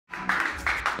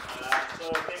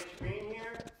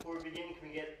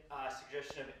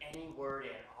position of any word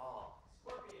at all?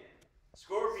 Scorpion.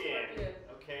 Scorpion. Scorpion.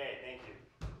 Okay, thank you.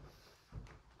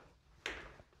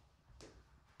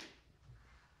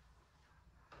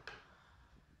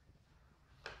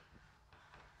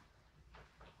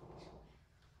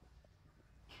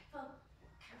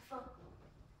 Careful.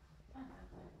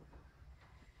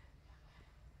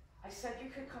 I said you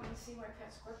could come and see my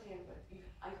pet scorpion, but you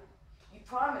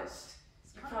promised.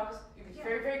 You promised. You be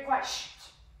very, very quiet. Shh.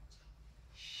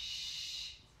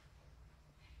 Shh.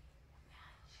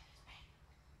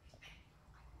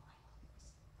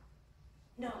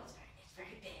 No, it's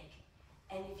very big,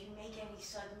 and if you make any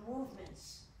sudden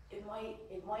movements, it might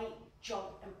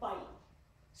jump and bite.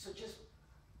 So just.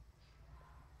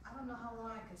 I don't know how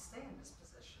long I can stay in this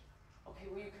position. Okay,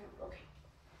 well you can. Okay,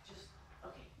 just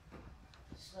okay.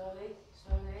 Slowly.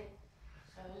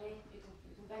 You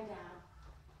can bend down.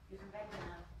 You can bend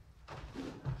down.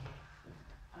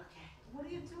 Okay. What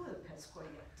do you do with a pet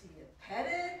scorpion? Do you pet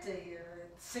it? Do you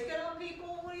sick it on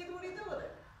people? What do you do with it?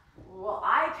 Well,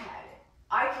 I pet it.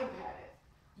 I can pet it.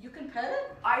 You can pet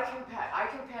it? I can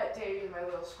pet Davey, my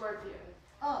little scorpion.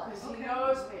 Oh, because okay. he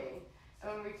knows me,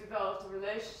 and we developed a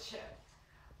relationship.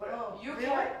 But you really?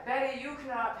 can't, Betty. You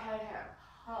cannot pet him.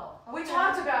 Oh, okay. We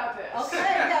talked about this. Okay,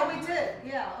 yeah, we did.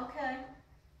 Yeah, okay.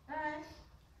 All right.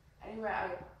 Anyway,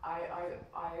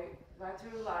 I went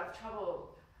through a lot of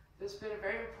trouble. This has been a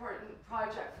very important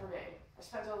project for me. I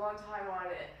spent a long time on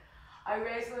it. I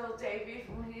raised little Davey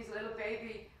from when he's a little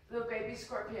baby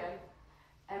scorpion,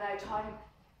 and I taught him.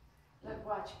 Look,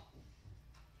 watch.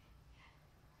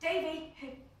 Davey.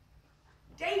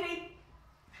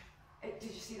 Did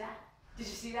you see that? Did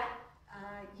you see that?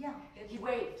 Yeah. He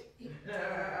waved. He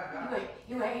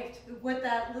waved. With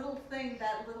that little thing,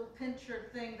 that little pincher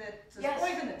thing that's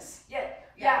poisonous. Yeah.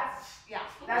 That's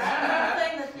the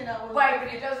thing that, you know. Right, but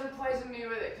he doesn't poison me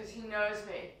with it because he knows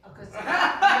me. Oh, because He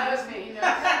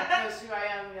knows who I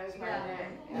am, he knows my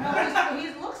name. No, he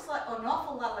looks like an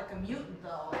awful lot like a mutant,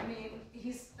 though. I mean,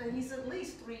 he's at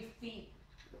least 3 feet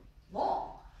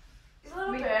long. He's a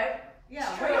little big. Yeah,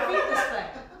 where do you feed this thing?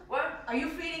 What? Are you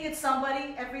feeding it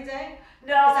somebody every day?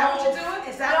 No. Is that what you're doing?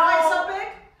 Is that why it's so big?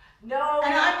 No.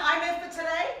 And I'm in for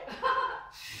today?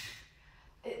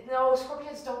 No,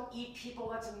 scorpions don't eat people.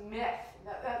 That's a myth.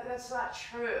 That's not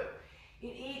true.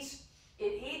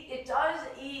 It does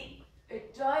eat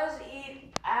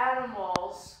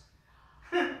animals.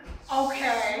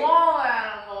 Okay. Small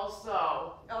animals,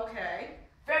 though. Okay.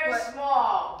 Very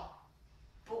small.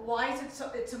 But why is it so?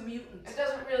 It's a mutant. It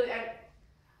doesn't really.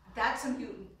 That's a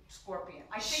mutant scorpion.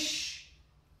 I think. Shh.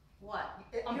 What?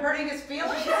 I'm hurting his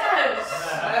feelings? Yes.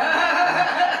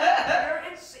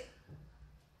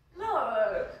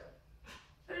 Look,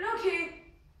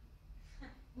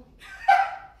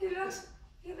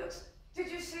 he looks, did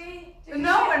you see?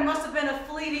 No, it must have been a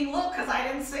fleeting look because I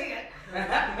didn't see it. No,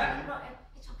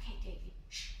 it's okay, Davey.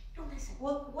 Shh, don't listen.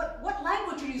 Well, what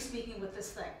language are you speaking with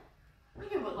this thing? What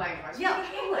do you mean what language? Yeah.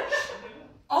 English.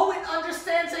 Oh, it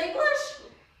understands English?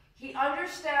 He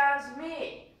understands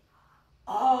me.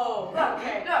 Oh,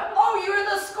 okay. Look. Oh, you're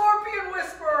the scorpion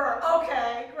whisperer.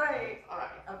 Okay, great. All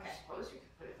right. Okay. Suppose you can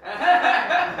put it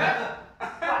there.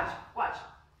 Watch.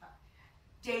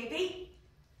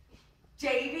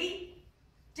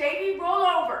 Davey, roll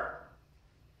over.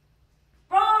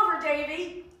 Roll over,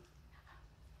 Davey.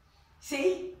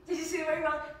 See? Did you see where he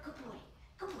rolled? Good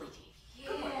boy, Davey. Yeah.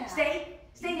 Good boy. Stay,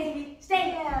 Davey. Stay.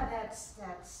 Yeah, that's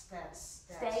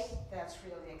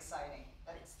really exciting.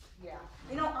 Yeah.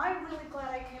 You know, I'm really glad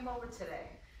I came over today.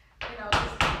 You know,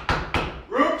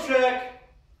 Room check.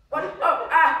 What?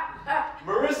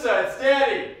 Marissa, it's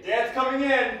Daddy. Dad's coming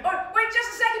in. Oh, wait just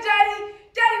a second, Daddy.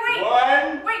 Daddy, wait.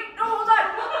 1. Wait, no, hold on.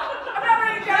 I'm not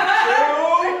ready, Daddy.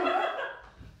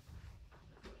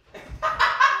 2.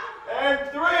 And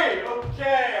 3.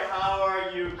 Okay, how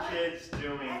are you kids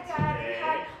doing today?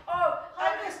 hi,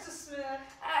 Mr. Smith.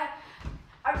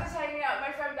 I'm just hanging out with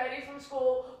my friend Betty from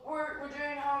school. We're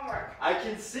doing homework. I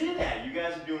can see that. You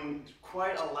guys are doing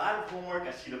quite a lot of homework.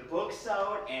 I see the books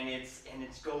out, and it's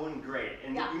going great.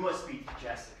 And you must be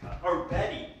Jessica or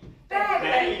Betty.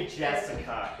 Betty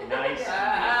Jessica. Nice to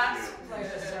meet you. It's a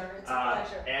pleasure, sir. It's a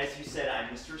pleasure. As you said, I'm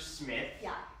Mr. Smith.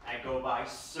 Yeah. I go by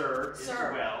Sir as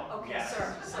well. Okay, yes.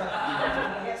 sir.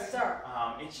 Yes, sir.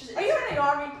 It's just. Are you in the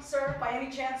Army, sir, by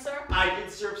any chance, sir? I did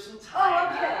serve some time. Oh,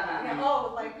 okay. Yeah.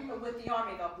 Oh, like with the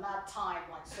Army, though, not time,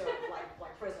 like serve, like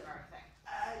prison or anything.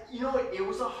 You know, it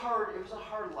was a hard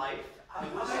life. I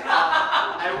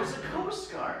was a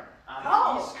Coast Guard on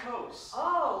the East Coast.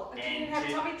 Oh, but you didn't have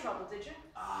tummy trouble, did you?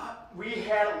 We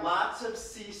had lots of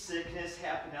seasickness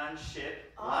happen on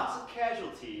ship, lots of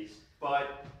casualties,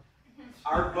 but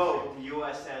our boat, the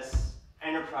USS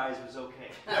Enterprise, was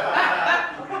okay.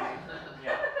 Okay.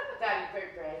 Yeah. Daddy,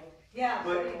 great. Yeah.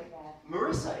 But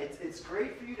Marissa, it's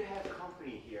great for you to have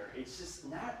company here. It's just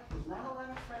not a lot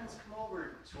of friends come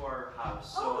over to our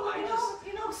house, so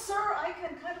you know, sir, I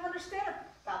can kind of understand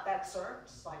about that, sir.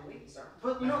 Slightly, sir.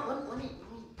 But let me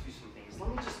do some things. Let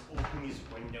me just open these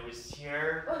windows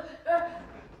here.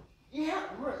 Yeah,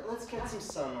 let's get some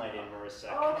sunlight in, Marissa.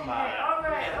 Come on. All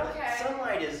right, Yeah, okay.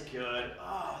 Sunlight is good.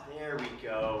 Oh, there we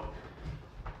go.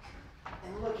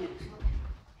 And look,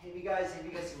 have you guys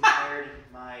admired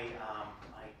my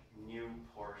new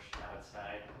Porsche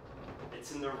outside?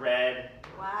 It's in the red.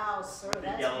 Wow, sir, with the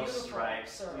that's yellow beautiful,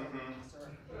 stripes. sir. Mm-hmm. Sir.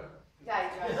 Daddy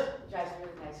drives a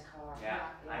really nice car. Yeah,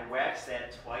 I wax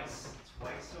that twice a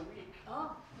week.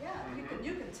 Oh, yeah,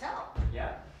 you can tell.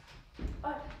 Yeah.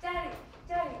 Daddy,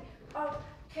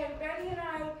 can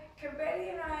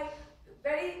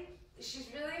Betty, she's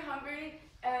really hungry,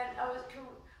 and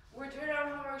we're doing our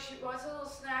homework, she wants a little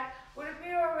snack. Would it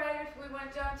be all right if we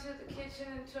went down to the kitchen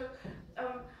and took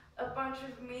a bunch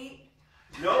of meat?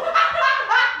 Nope.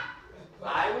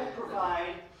 I will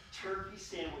provide turkey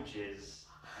sandwiches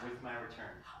with my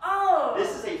return. Oh!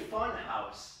 This is a fun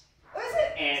house. What is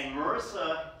it? And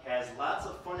Marissa has lots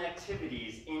of fun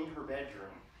activities in her bedroom.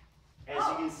 As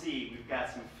you can see, we've got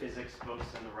some physics books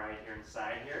on the right here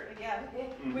inside here. Yeah,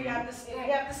 we have the STEM.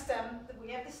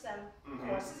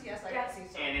 Courses, yes, I can see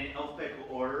so. And in alphabetical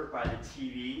order by the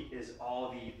TV is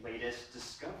all the latest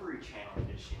Discovery Channel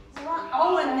editions.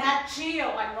 Oh, and Nat Geo,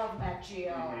 I love Nat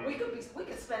Geo. Mm-hmm. We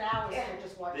could spend hours here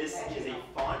just watching This Nat is Geo.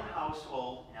 a fun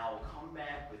household, and I will come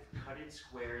back with cutted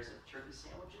squares of turkey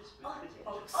sandwiches with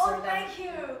potatoes. Oh, thank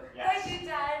you. Yes. Thank you,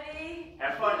 Daddy.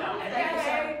 Have fun now. Thank you,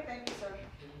 sir. Thank you, sir.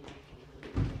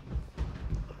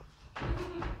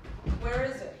 Where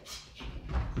is it?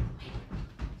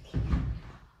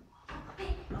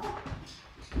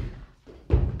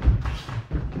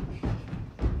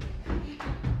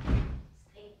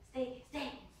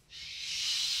 Stay.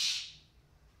 Shh.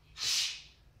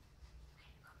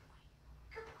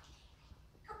 Good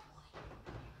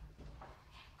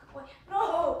boy.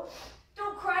 No!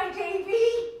 Don't cry, Davy!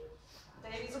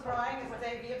 Davy's crying. Is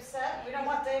Davy upset? We don't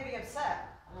want Davy upset.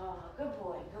 Oh, good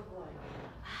boy.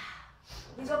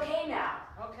 He's okay now.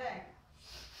 Okay.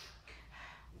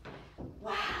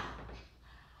 Wow.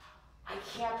 I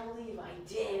can't believe I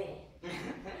did it.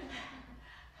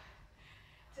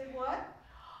 Did what?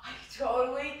 I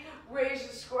totally raised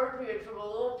a scorpion from a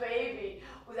little baby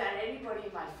without anybody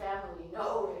in my family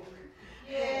knowing.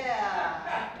 Yeah,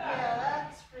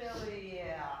 that's really,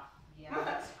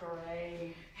 that's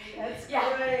great. That's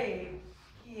Yeah. great.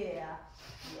 Yeah.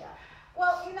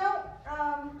 Well,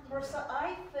 Marissa,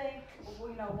 I think,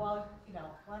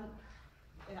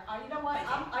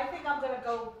 I think I'm gonna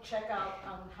go check out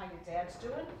how your dad's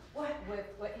doing. What,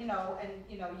 you,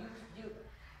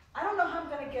 I don't know how I'm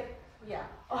gonna get,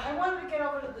 I wanted to get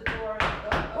over to the door.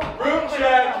 Room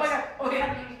check. Oh my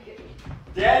God.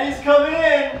 Daddy's coming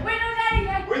in Wait, no,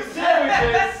 Daddy. with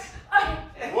sandwiches.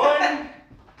 Okay. 1,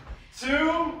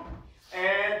 2,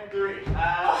 and 3.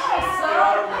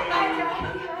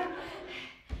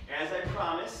 As I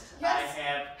promised, Yes. I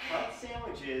have cut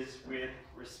sandwiches with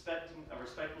a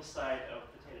respectable side of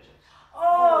potato chips.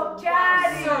 Oh,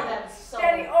 Daddy. Sir, that's so...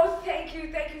 Daddy,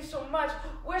 thank you so much.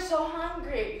 We're so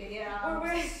hungry. Yeah, We're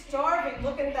really starving.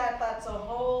 Look at that. That's a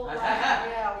whole lot.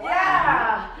 Yeah. Wow.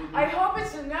 Yeah. I hope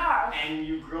it's enough. And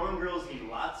you grown girls need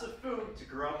lots of food to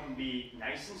grow up and be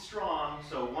nice and strong,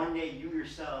 so one day you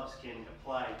yourselves can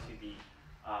apply to the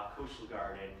coastal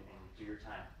guard and do your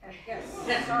time. Yes,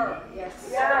 sir. Yes.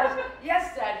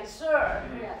 Yes, Daddy, sir.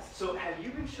 Yes. So have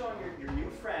you been showing your new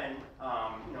friend,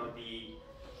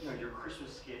 your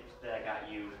Christmas gift that I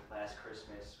got you last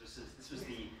Christmas? This was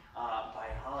the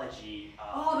biology.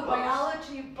 The books.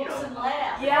 biology books and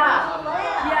lab. Yeah.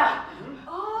 Lab. Yeah.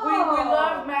 Oh. We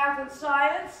love math and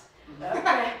science.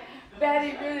 Okay.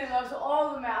 Betty really loves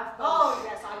all the math books. Oh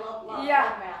yes, I love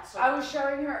math. So. I was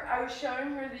showing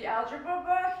her the algebra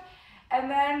book, and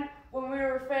then when we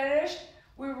were finished,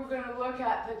 we were going to look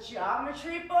at the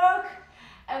geometry book,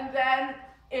 and then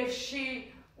if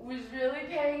she was really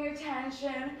paying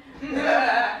attention, we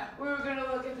were going to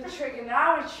look at the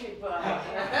trigonometry book.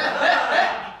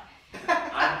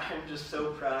 I'm just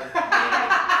so proud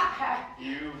of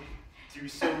you. You do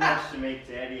so much to make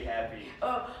Daddy happy.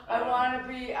 I want to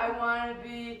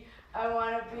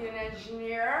be an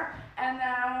engineer, and then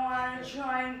I want to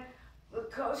join the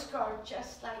Coast Guard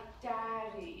just like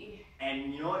Daddy.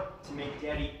 And you know what? To make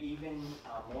Daddy even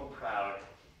more proud,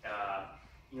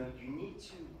 you need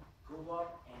to grow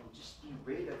up and just be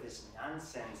rid of this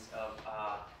nonsense of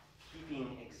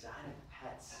keeping exotic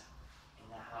pets in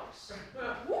the house.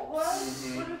 What?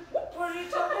 What are you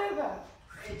talking about?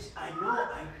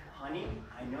 Honey,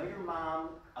 I know your mom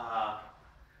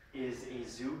is a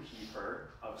zookeeper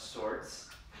of sorts,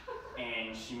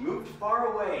 and she moved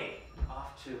far away,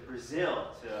 off to Brazil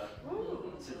to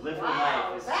live her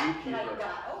life as a zookeeper.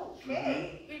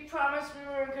 Okay. We promised we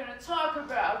weren't going to talk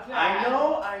about that.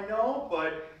 I know,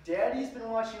 but Daddy's been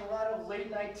watching a lot of late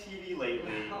night TV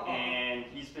lately, and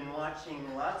he's been watching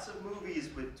lots of movies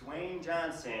with Dwayne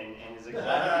Johnson and his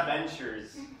exotic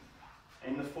adventures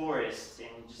in the forest,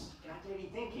 and just got Daddy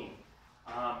thinking,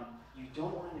 you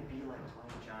don't want to be like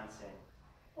Dwayne Johnson.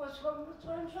 What's wrong with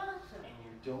Dwayne Johnson? And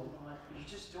you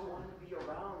just don't want to be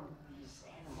around these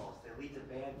animals. They lead to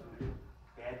bad voodoo,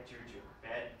 bad juju,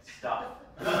 bad stuff.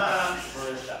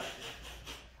 Further stuff.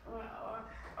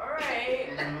 All right.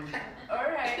 All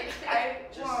right. I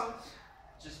won't.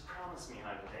 Just promise me,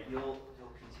 honey, that you'll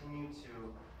continue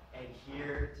to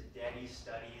adhere to Daddy's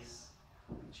studies,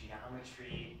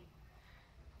 geometry,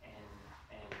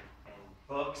 and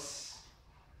books,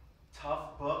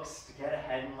 tough books to get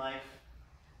ahead in life.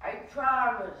 I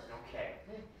promise. Okay.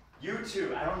 You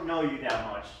too. I don't know you that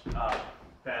much.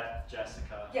 Beth,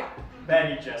 Jessica. Yeah.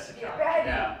 Betty, Jessica. Yeah. Betty.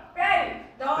 Yeah. Betty.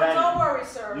 Don't worry,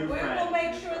 sir. New We friend, will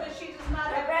make new sure friend. that she does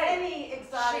not have Betty. any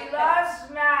exotic She pets.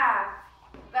 loves math.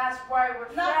 That's why we're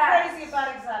Not friends. crazy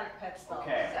about exotic pets, though.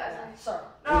 Okay. Doesn't- Sir.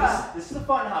 Well, this is a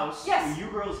fun house. Yes. You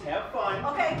girls have fun.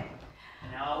 Okay.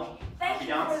 Now, Thank I'll be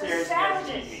you for the downstairs. You guys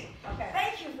sandwiches. need me. Okay.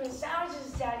 Thank you for the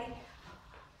sandwiches, Daddy.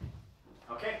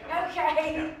 Okay.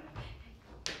 Okay. Yeah.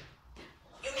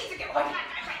 You need to get away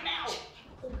right now.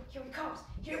 Oh, here he comes.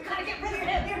 Here You he gotta comes. get rid of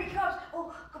him. Here he comes.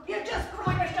 Oh, good boy. You just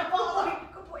punished a ball.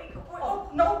 Good boy. Good boy. Oh,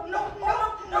 no.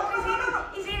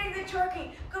 He's eating the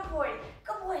turkey. Good boy.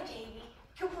 Good boy, Davey.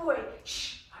 Good boy.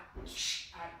 Shh. Shh.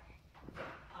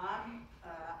 I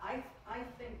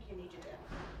think you need to go.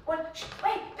 What? Shh.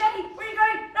 Wait, Betty, where are you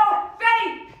going? No,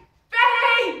 Betty!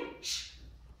 Betty! Shh.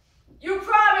 You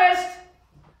promised.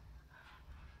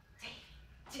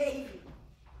 Davey.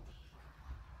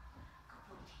 Good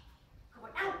boy, Davey. Good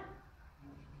boy, out.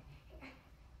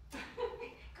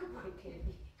 Good boy,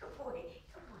 Davey. Good boy.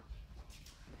 Good boy.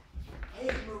 Hey,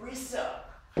 Marissa.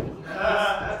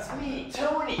 That's me,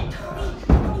 Tony. Tony.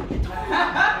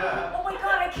 Oh my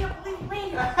God, I can't believe you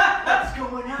made it. What's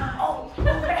going on? Oh,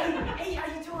 hey, how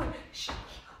you doing? Shh. Look,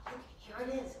 here it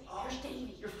is. Here's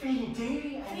Davey. You're feeding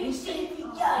Davey? I Hey, missed it. Davey,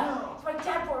 Oh, yeah. no. It's my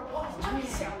dad bought all these turkey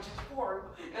sandwiches for him.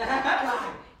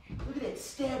 God, look at that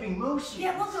stabbing motion.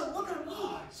 Yeah, look at him eat.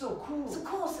 Oh, it's so cool. It's the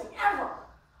coolest thing ever.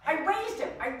 I raised him.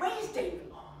 I raised Davey.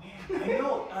 Oh man, I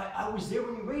know. I was there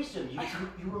when you raised him.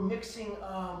 You were mixing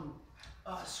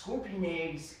scorpion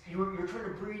eggs. You were trying to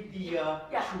breed the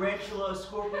tarantula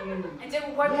scorpion. It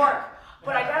didn't quite work,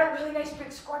 but I got a really nice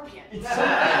big scorpion. It's something.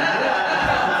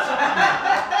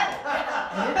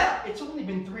 And it's only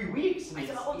been 3 weeks. And I it's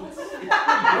said, oh, pretty listen.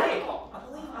 great.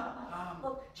 Unbelievable.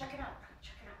 Look, check it out.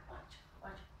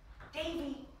 Watch.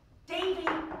 Davey. Did you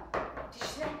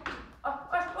see that?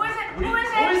 Who is it? Who is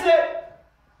it?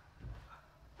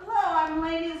 Hello, I'm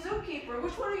Lady the Zookeeper.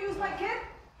 Which one of you is my kid?